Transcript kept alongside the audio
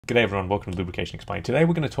G'day everyone, welcome to Lubrication Explained. Today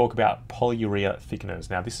we're going to talk about polyurea thickeners.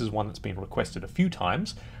 Now this is one that's been requested a few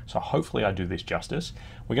times, so hopefully I do this justice.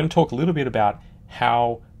 We're going to talk a little bit about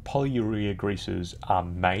how polyurea greases are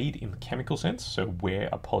made in the chemical sense, so where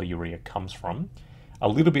a polyurea comes from, a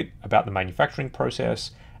little bit about the manufacturing process,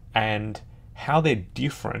 and how they're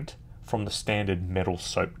different from the standard metal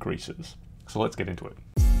soap greases. So let's get into it.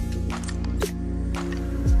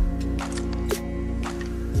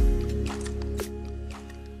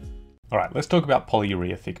 All right, let's talk about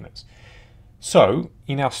polyurea thickeners. So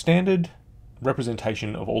in our standard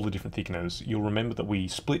representation of all the different thickeners, you'll remember that we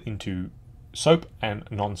split into soap and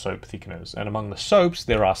non-soap thickeners. And among the soaps,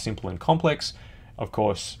 there are simple and complex. Of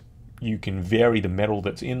course, you can vary the metal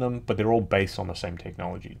that's in them, but they're all based on the same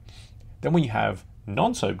technology. Then when you have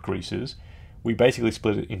non-soap greases, we basically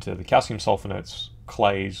split it into the calcium sulfonates,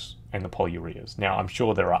 clays, and the polyureas. Now, I'm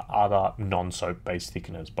sure there are other non-soap based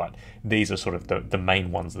thickeners, but these are sort of the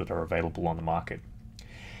main ones that are available on the market.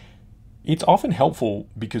 It's often helpful,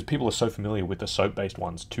 because people are so familiar with the soap-based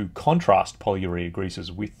ones, to contrast polyurea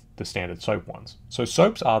greases with the standard soap ones. So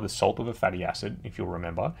soaps are the salt of a fatty acid, if you'll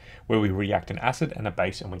remember, where we react an acid and a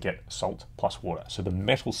base and we get salt plus water. So the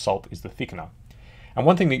metal salt is the thickener. And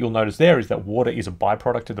one thing that you'll notice there is that water is a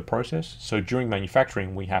byproduct of the process. So during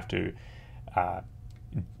manufacturing, we have to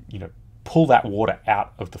pull that water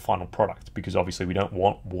out of the final product, because obviously we don't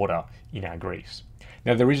want water in our grease.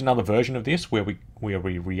 Now there is another version of this where we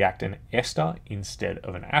react an ester instead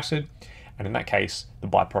of an acid, and in that case the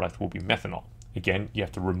byproduct will be methanol. Again, you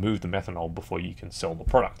have to remove the methanol before you can sell the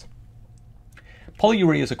product.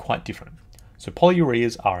 Polyureas are quite different. So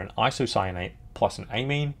polyureas are an isocyanate plus an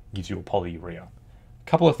amine gives you a polyurea. A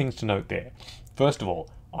couple of things to note there. First of all,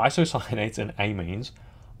 isocyanates and amines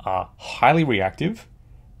are highly reactive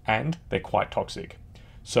and they're quite toxic.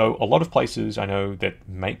 So a lot of places I know that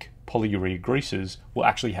make polyurea greases will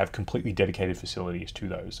actually have completely dedicated facilities to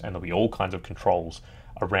those, and there'll be all kinds of controls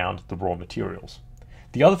around the raw materials.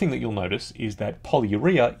 The other thing that you'll notice is that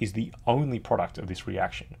polyurea is the only product of this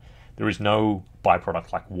reaction. There is no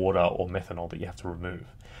byproduct like water or methanol that you have to remove.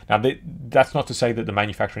 Now that's not to say that the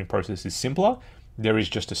manufacturing process is simpler. There is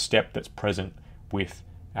just a step that's present with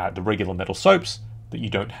the regular metal soaps that you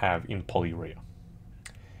don't have in polyurea.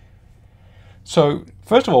 So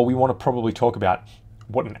first of all, we want to probably talk about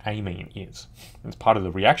what an amine is. It's part of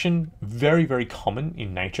the reaction, very, very common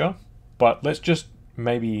in nature, but let's just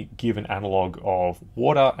maybe give an analog of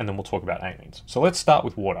water and then we'll talk about amines. So let's start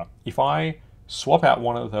with water. If I swap out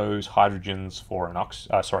one of those hydrogens for an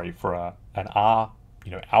R,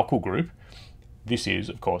 alkyl group, this is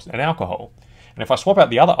of course an alcohol. And if I swap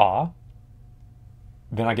out the other R,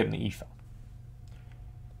 then I get an ether.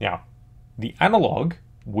 Now, the analog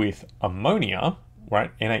with ammonia,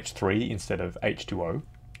 right, NH3 instead of H2O,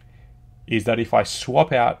 is that if I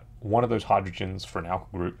swap out one of those hydrogens for an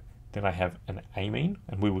alkyl group, then I have an amine,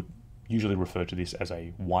 and we would usually refer to this as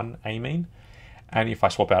a 1-amine. And if I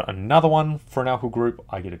swap out another one for an alkyl group,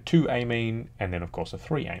 I get a 2-amine, and then of course a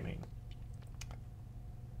 3-amine.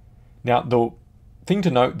 Now, the thing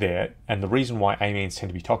to note there, and the reason why amines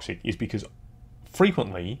tend to be toxic, is because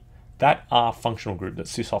frequently that R functional group that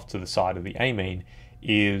sits off to the side of the amine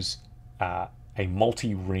is a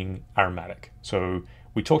multi-ring aromatic. So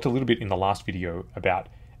we talked a little bit in the last video about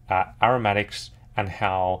aromatics and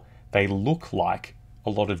how they look like a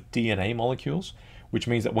lot of DNA molecules, which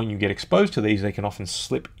means that when you get exposed to these, they can often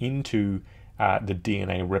slip into the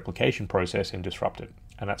DNA replication process and disrupt it.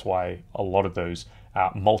 And that's why a lot of those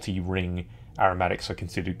multi-ring aromatics are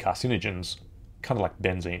considered carcinogens, kind of like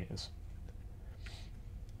benzene is.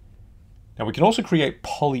 Now we can also create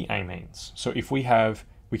polyamines. So if we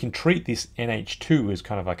can treat this NH2 as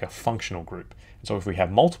kind of like a functional group. And so if we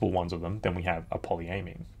have multiple ones of them, then we have a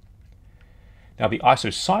polyamine. Now the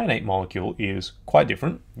isocyanate molecule is quite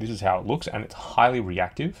different. This is how it looks, and it's highly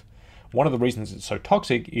reactive. One of the reasons it's so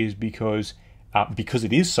toxic is because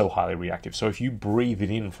it is so highly reactive. So if you breathe it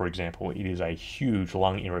in, for example, it is a huge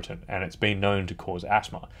lung irritant, and it's been known to cause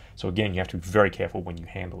asthma. So again, you have to be very careful when you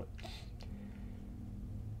handle it.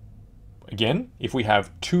 Again, if we have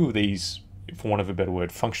two of these, for want of a better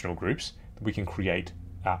word, functional groups, we can create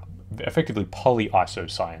effectively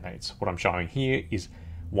polyisocyanates. What I'm showing here is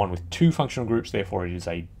one with two functional groups, therefore it is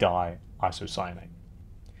a diisocyanate.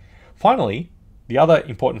 Finally, the other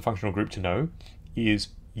important functional group to know is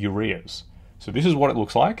ureas. So this is what it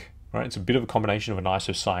looks like, right? It's a bit of a combination of an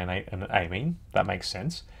isocyanate and an amine. That makes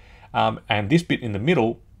sense. And this bit in the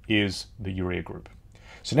middle is the urea group.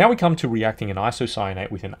 So now we come to reacting an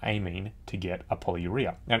isocyanate with an amine to get a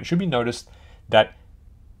polyurea. Now it should be noticed that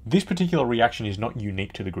this particular reaction is not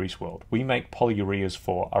unique to the grease world. We make polyureas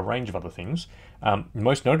for a range of other things.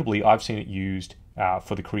 Most notably, I've seen it used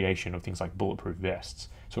for the creation of things like bulletproof vests.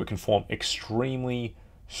 So it can form extremely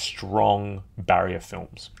strong barrier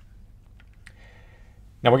films.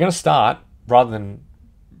 Now we're going to start, rather than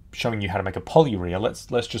showing you how to make a polyurea,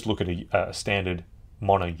 let's just look at a standard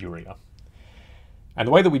monourea. And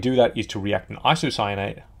the way that we do that is to react an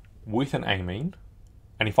isocyanate with an amine.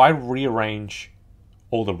 And if I rearrange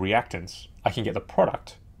all the reactants, I can get the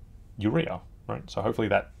product urea, right? So hopefully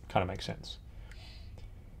that kind of makes sense.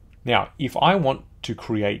 Now, if I want to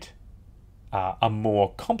create a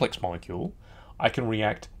more complex molecule, I can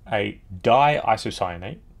react a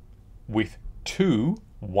diisocyanate with two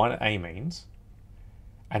 1-amines,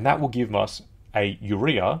 and that will give us a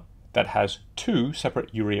urea that has two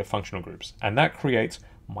separate urea functional groups. And that creates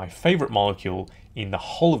my favorite molecule in the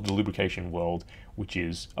whole of the lubrication world, which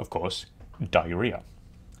is, of course, diurea.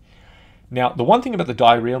 Now, the one thing about the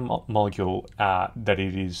diurea molecule that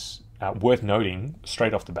it is worth noting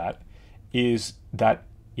straight off the bat is that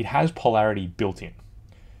it has polarity built in.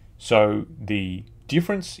 So the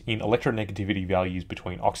difference in electronegativity values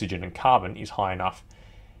between oxygen and carbon is high enough,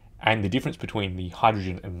 and the difference between the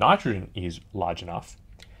hydrogen and nitrogen is large enough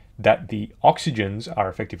that the oxygens are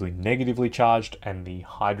effectively negatively charged and the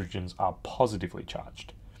hydrogens are positively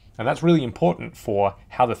charged. And that's really important for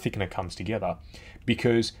how the thickener comes together,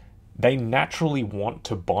 because they naturally want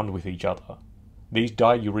to bond with each other. These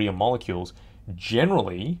diurea molecules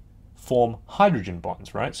generally form hydrogen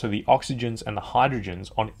bonds, right? So the oxygens and the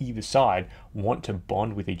hydrogens on either side want to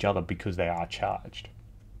bond with each other because they are charged.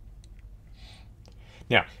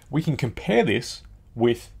 Now, we can compare this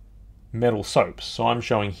with metal soaps. So I'm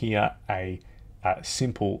showing here a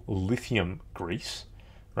simple lithium grease,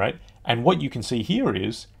 right? And what you can see here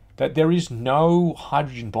is that there is no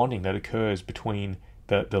hydrogen bonding that occurs between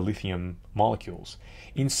the lithium molecules.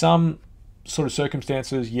 In some sort of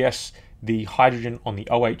circumstances, yes, the hydrogen on the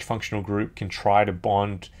OH functional group can try to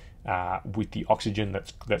bond with the oxygen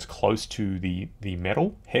that's close to the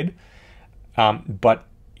metal head, but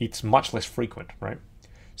it's much less frequent, right?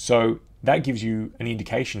 So that gives you an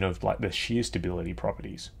indication of like the shear stability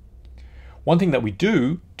properties. One thing that we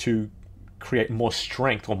do to create more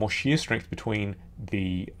strength or more shear strength between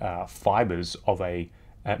the fibers of a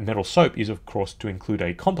metal soap is, of course, to include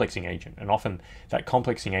a complexing agent. And often that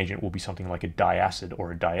complexing agent will be something like a diacid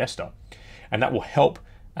or a diester. And that will help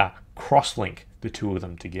cross-link the two of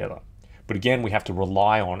them together. But again, we have to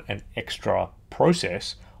rely on an extra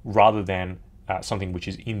process rather than something which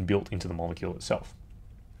is inbuilt into the molecule itself.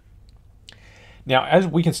 Now, as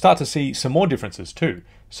we can start to see some more differences too.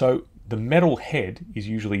 So the metal head is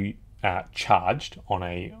usually charged on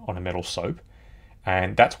a metal soap,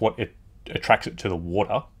 and that's what it attracts it to the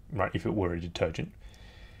water, right, if it were a detergent.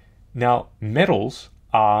 Now, metals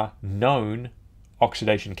are known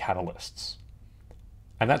oxidation catalysts.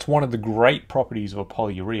 And that's one of the great properties of a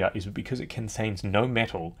polyurea, is because it contains no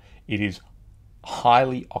metal, it is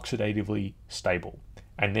highly oxidatively stable,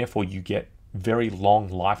 and therefore you get very long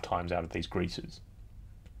lifetimes out of these greases.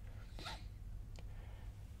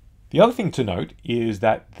 The other thing to note is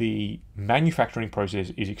that the manufacturing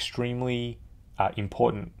process is extremely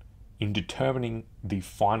important in determining the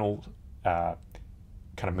final kind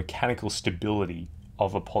of mechanical stability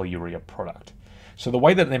of a polyurea product. So the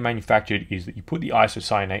way that they're manufactured is that you put the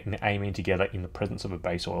isocyanate and the amine together in the presence of a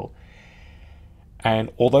base oil,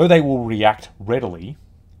 and although they will react readily,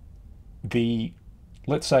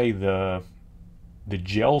 let's say the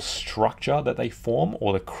gel structure that they form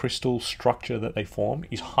or the crystal structure that they form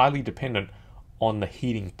is highly dependent on the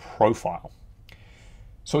heating profile.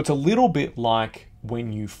 So it's a little bit like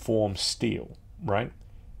when you form steel, right?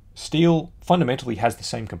 Steel fundamentally has the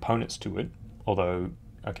same components to it, although,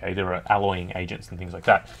 okay, there are alloying agents and things like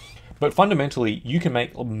that. But fundamentally, you can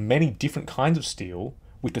make many different kinds of steel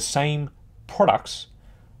with the same products,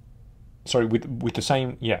 with the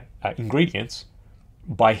same ingredients,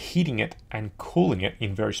 by heating it and cooling it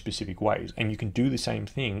in very specific ways. And you can do the same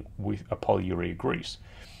thing with a polyurea grease.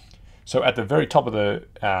 So at the very top of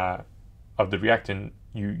the reactant,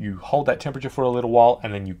 you hold that temperature for a little while,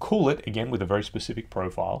 and then you cool it again with a very specific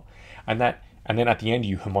profile, and then at the end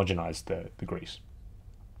you homogenize the grease.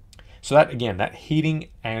 So that, again, that heating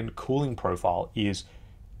and cooling profile is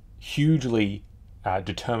hugely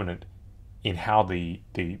determinant in how the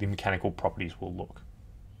mechanical properties will look.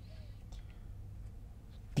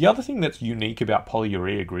 The other thing that's unique about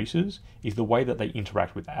polyurea greases is the way that they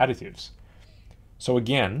interact with additives. So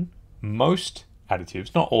again, most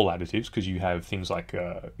additives, not all additives, because you have things like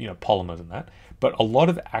polymers and that, but a lot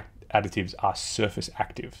of additives are surface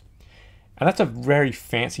active. And that's a very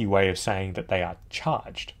fancy way of saying that they are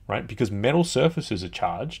charged, right? Because metal surfaces are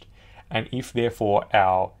charged, and if therefore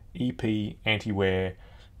our EP, anti-wear,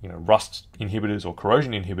 rust inhibitors or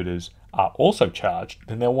corrosion inhibitors are also charged,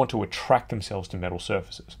 then they'll want to attract themselves to metal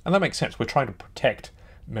surfaces. And that makes sense. We're trying to protect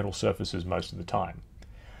metal surfaces most of the time.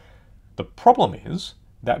 The problem is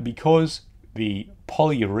that because the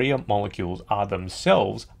polyurea molecules are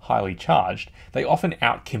themselves highly charged, they often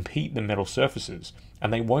outcompete the metal surfaces,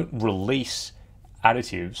 and they won't release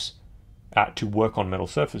additives to work on metal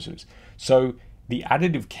surfaces. So the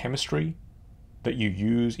additive chemistry that you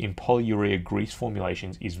use in polyurea grease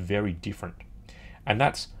formulations is very different. And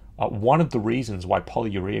that's one of the reasons why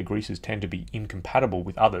polyurea greases tend to be incompatible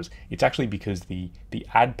with others. It's actually because the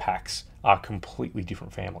add packs are completely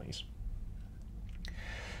different families.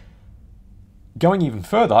 Going even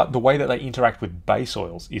further, the way that they interact with base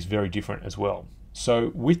oils is very different as well.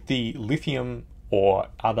 So with the lithium or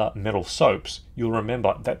other metal soaps, you'll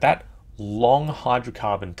remember that that long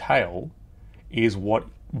hydrocarbon tail is what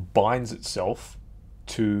binds itself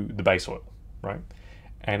to the base oil, right?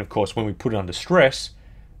 And of course, when we put it under stress,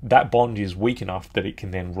 that bond is weak enough that it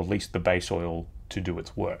can then release the base oil to do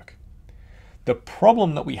its work. The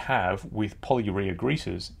problem that we have with polyurea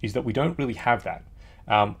greases is that we don't really have that.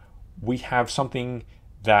 We have something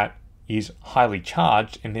that is highly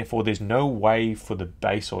charged, and therefore there's no way for the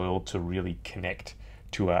base oil to really connect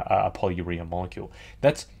to a polyurea molecule.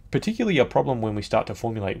 That's particularly a problem when we start to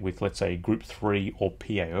formulate with, let's say, group 3 or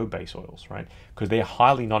PAO base oils, right? Because they're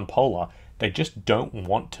highly nonpolar. They just don't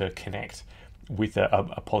want to connect with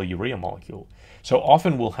a polyurea molecule. So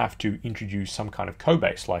often we'll have to introduce some kind of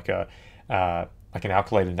co-base, like an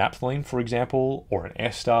alkylated naphthalene, for example, or an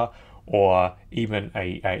ester, or even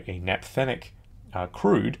a naphthenic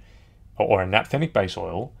crude or a naphthenic base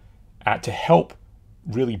oil to help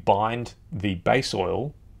really bind the base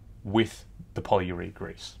oil with the polyurea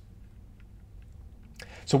grease.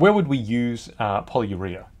 So where would we use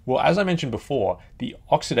polyurea? Well, as I mentioned before, the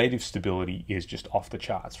oxidative stability is just off the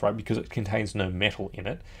charts, right? Because it contains no metal in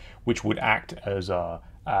it, which would act as an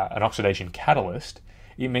oxidation catalyst.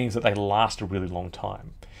 It means that they last a really long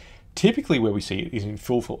time. Typically where we see it is in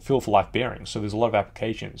fill for life bearings. So there's a lot of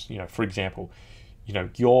applications. For example,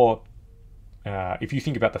 if you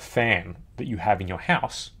think about the fan that you have in your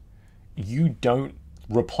house, you don't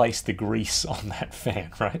replace the grease on that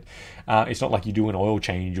fan, right? It's not like you do an oil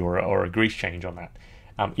change or a grease change on that.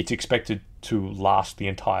 It's expected to last the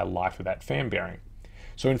entire life of that fan bearing.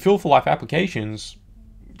 So in fill for life applications,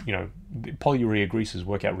 the polyurea greases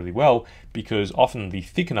work out really well because often the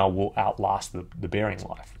thickener will outlast the bearing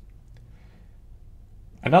life.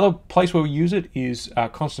 Another place where we use it is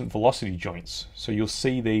constant velocity joints. So you'll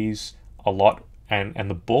see these a lot, and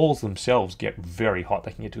the balls themselves get very hot.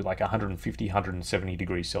 They can get to like 150, 170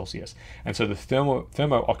 degrees Celsius. And so the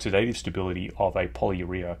thermo-oxidative stability of a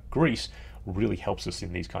polyurea grease really helps us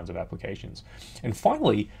in these kinds of applications. And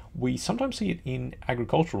finally, we sometimes see it in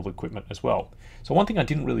agricultural equipment as well. So one thing I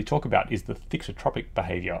didn't really talk about is the thixotropic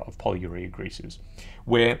behavior of polyurea greases,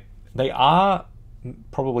 where they are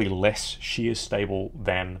probably less shear stable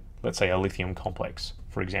than, let's say, a lithium complex,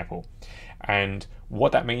 for example. And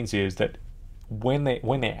what that means is that when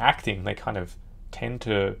they're acting, they kind of tend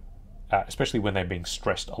to, especially when they're being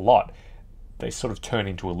stressed a lot, they sort of turn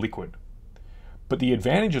into a liquid. But the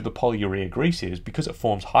advantage of the polyurea grease is because it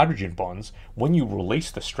forms hydrogen bonds, when you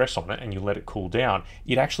release the stress on it and you let it cool down,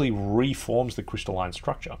 it actually reforms the crystalline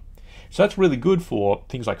structure. So that's really good for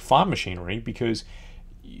things like farm machinery because,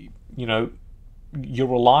 you're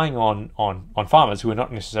relying on farmers who are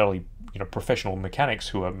not necessarily professional mechanics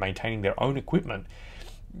who are maintaining their own equipment.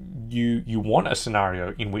 You want a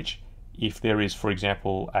scenario in which if there is, for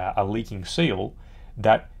example, a leaking seal,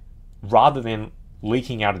 that rather than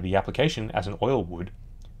leaking out of the application as an oil would,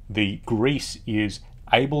 the grease is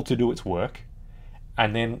able to do its work,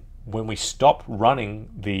 and then when we stop running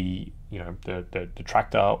the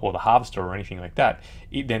tractor or the harvester or anything like that,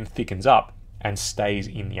 it then thickens up and stays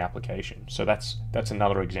in the application. So that's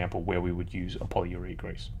another example where we would use a polyurea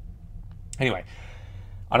grease. Anyway,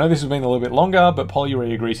 I know this has been a little bit longer, but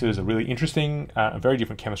polyurea greases are really interesting, a very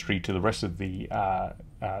different chemistry to the rest of the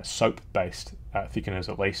soap-based thickeners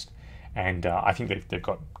at least, and I think they've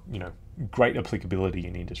got great applicability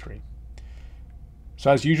in industry.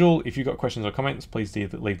 So as usual, if you've got questions or comments, please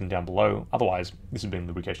leave them down below. Otherwise, this has been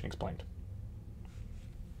Lubrication Explained.